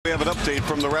update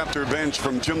from the Raptor bench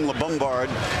from Jim LeBombard.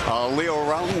 Leo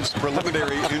Rautins,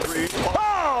 preliminary injury.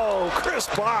 Oh, Chris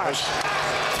Bosh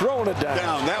throwing it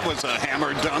down. That was a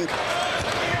hammer dunk.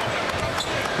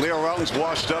 Leo Rautins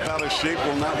washed up, out of shape,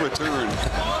 will not return.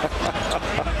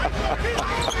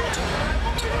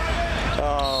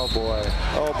 Oh boy!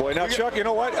 Oh boy! Now, Chuck, you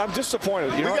know what? I'm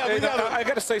disappointed. You know, I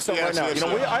got to say something right now. You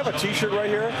know, I have a T-shirt right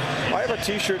here. I have a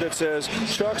T-shirt that says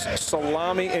Chuck's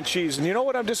Salami and Cheese. And you know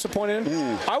what I'm disappointed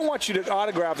in? I want you to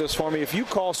autograph this for me if you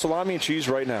call Salami and Cheese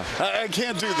right now. I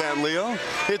can't do that, Leo.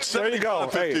 It's there you go.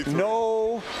 Hey,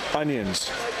 no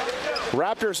onions.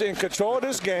 Raptors in control of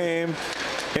this game.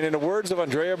 And in the words of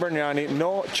Andrea Bergnani,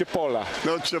 no chipola.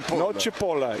 No chipola. No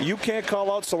chipola. You can't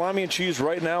call out Salami and Cheese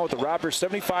right now with the Raptors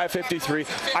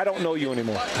 75-53. I don't know you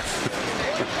anymore.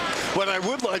 What I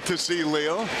would like to see,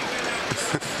 Leo.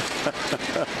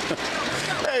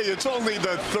 Hey, it's only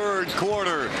the third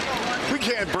quarter. We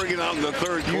can't bring it out in the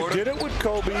third quarter. You did it with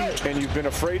Kobe, and you've been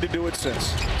afraid to do it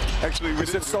since. Actually,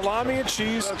 is it Salami and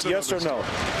Cheese, yes or no?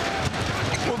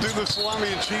 We'll do the Salami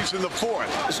and Cheese in the fourth.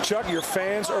 Chuck, your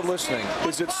fans are listening.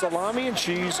 Is it Salami and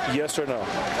Cheese, yes or no?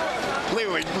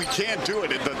 Leo, we can't do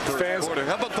it in the third quarter.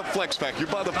 How about the flex pack? You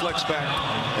buy the flex pack,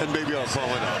 and maybe I'll call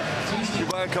it out. You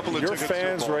buy a couple of tickets. Your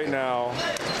fans right now,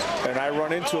 and I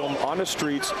run into them on the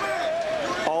streets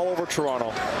all over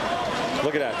Toronto.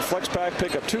 Look at that. Flex pack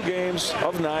pick up 2 games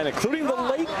of 9, including the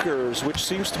Lakers, which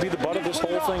seems to be the butt of this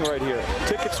whole thing right here.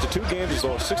 Tickets to 2 games is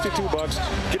over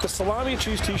 $62. Get the Salami and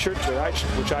Cheese T-shirt,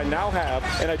 which I now have,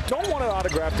 and I don't want it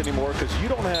autographed anymore because you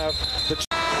don't have the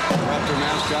Raptor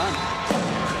mascot.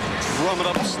 Drumming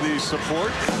up the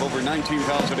support, over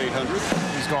 19,800.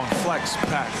 He's going flex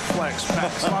pack,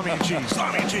 Salami and Cheese,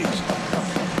 Salami and Cheese.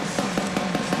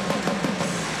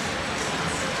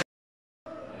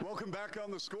 Back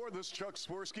on the score, this Chuck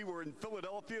Swirsky. We're in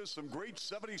Philadelphia. Some great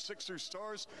 76er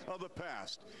stars of the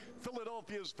past.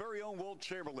 Philadelphia's very own Wilt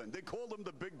Chamberlain. They called him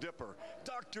the Big Dipper.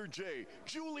 Dr. J,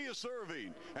 Julius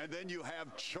Erving, and then you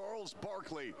have Charles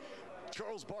Barkley.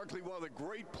 Charles Barkley, one of the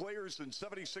great players in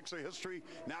 76er history,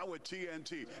 now with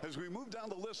TNT. As we move down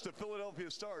the list of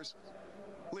Philadelphia stars,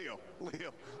 Leo.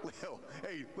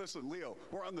 Hey, listen, Leo,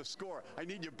 we're on the score. I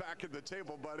need you back at the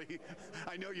table, buddy.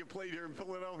 I know you played here in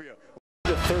Philadelphia.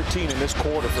 13 in this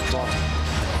quarter for Toronto.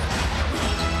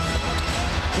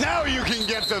 Now you can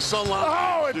get the Salami.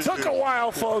 Oh, it took a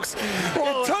while, folks.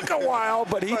 It took a while,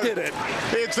 but he did it.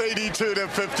 It's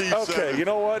 82-57. Okay, you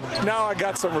know what? Now I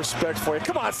got some respect for you.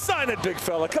 Come on, sign it, big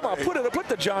fella. Come on, put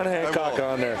the John Hancock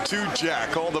on there. To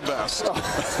Jack, all the best.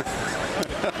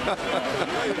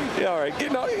 Yeah, all right.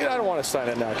 I don't want to sign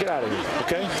it now. Get out of here,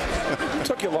 okay? It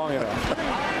took you long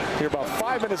enough. You're about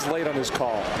 5 minutes late on this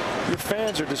call. Your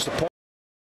fans are disappointed.